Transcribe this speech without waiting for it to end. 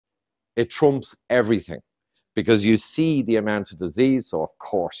it trumps everything because you see the amount of disease. So of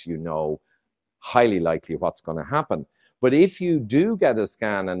course, you know, highly likely what's going to happen. But if you do get a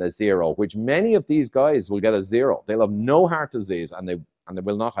scan and a 0, which many of these guys will get a 0, they'll have no heart disease, and they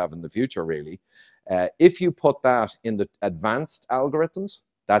will not have in the future, really. If you put that in the advanced algorithms,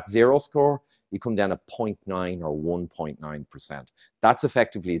 that 0 score, you come down at 0.9 or 1.9%. That's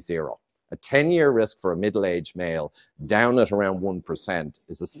effectively 0. A 10-year risk for a middle-aged male down at around 1%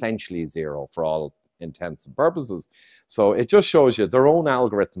 is essentially 0 for all intents and purposes. So it just shows you their own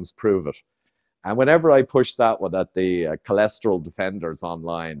algorithms prove it. And whenever I push that one at the cholesterol defenders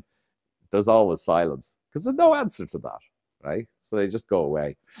online, there's always silence because there's no answer to that, right? So they just go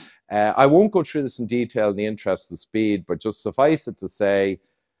away. I won't go through this in detail in the interest of speed, but just suffice it to say,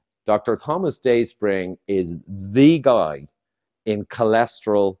 Dr. Thomas Dayspring is the guy in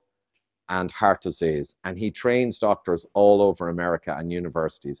cholesterol and heart disease, and he trains doctors all over America and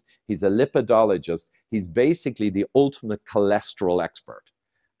universities. He's a lipidologist. He's basically the ultimate cholesterol expert.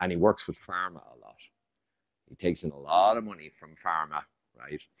 And he works with pharma a lot. He takes in a lot of money from pharma,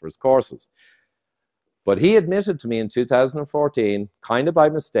 right, for his courses. But he admitted to me in 2014, kind of by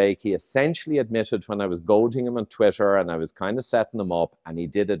mistake, he essentially admitted when I was goading him on Twitter and I was kind of setting him up, and he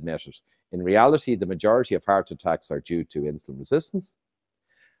did admit it. In reality, the majority of heart attacks are due to insulin resistance.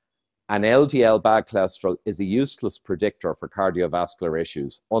 And LDL, bad cholesterol, is a useless predictor for cardiovascular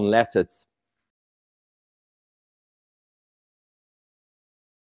issues unless it's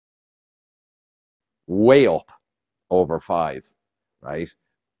way up over 5, right?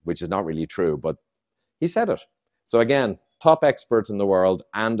 Which is not really true, but he said it. So again, top expert in the world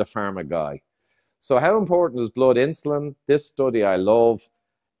and a pharma guy. So how important is blood insulin? This study I love.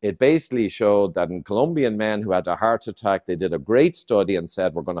 It basically showed that in Columbian men who had a heart attack, they did a great study and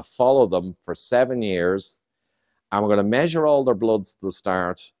said, we're going to follow them for 7 years and we're going to measure all their bloods at the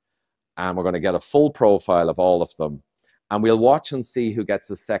start and we're going to get a full profile of all of them. And we'll watch and see who gets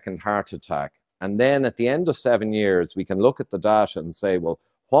a second heart attack. And then at the end of 7 years, we can look at the data and say, well,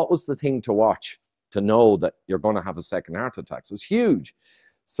 what was the thing to watch to know that you're going to have a second heart attack? So it's huge.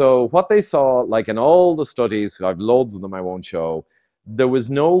 So what they saw, like in all the studies, I've loads of them I won't show, there was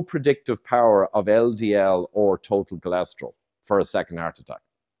no predictive power of LDL or total cholesterol for a second heart attack.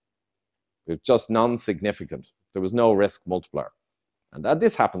 It was just non-significant. There was no risk multiplier. And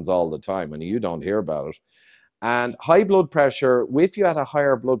this happens all the time and you don't hear about it. And high blood pressure, if you had a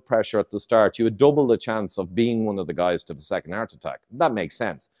higher blood pressure at the start, you would double the chance of being one of the guys to have a second heart attack. That makes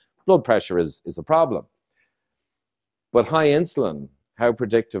sense. Blood pressure is a problem. But high insulin, how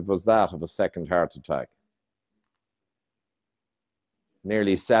predictive was that of a second heart attack?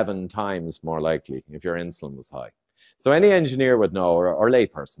 Nearly 7 times more likely if your insulin was high. So any engineer would know, or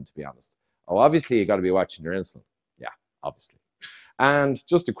layperson to be honest, oh, obviously you got to be watching your insulin. Yeah, obviously. And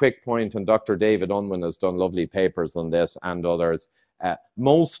just a quick point, and Dr. David Unwin has done lovely papers on this and others.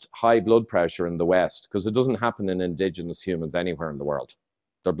 Most high blood pressure in the West, because it doesn't happen in indigenous humans anywhere in the world,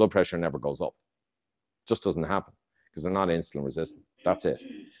 their blood pressure never goes up. It just doesn't happen because they're not insulin resistant. That's it.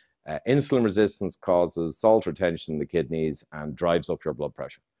 Insulin resistance causes salt retention in the kidneys and drives up your blood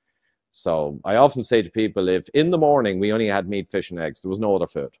pressure. So I often say to people, if in the morning we only had meat, fish, and eggs, there was no other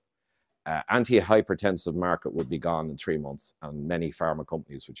food, anti-hypertensive market would be gone in 3 months and many pharma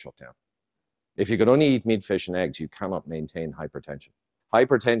companies would shut down. If you could only eat meat, fish, and eggs, you cannot maintain hypertension.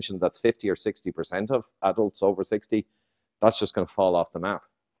 Hypertension, that's 50 or 60% of adults over 60, that's just going to fall off the map.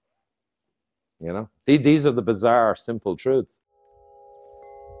 You know, these are the bizarre, simple truths.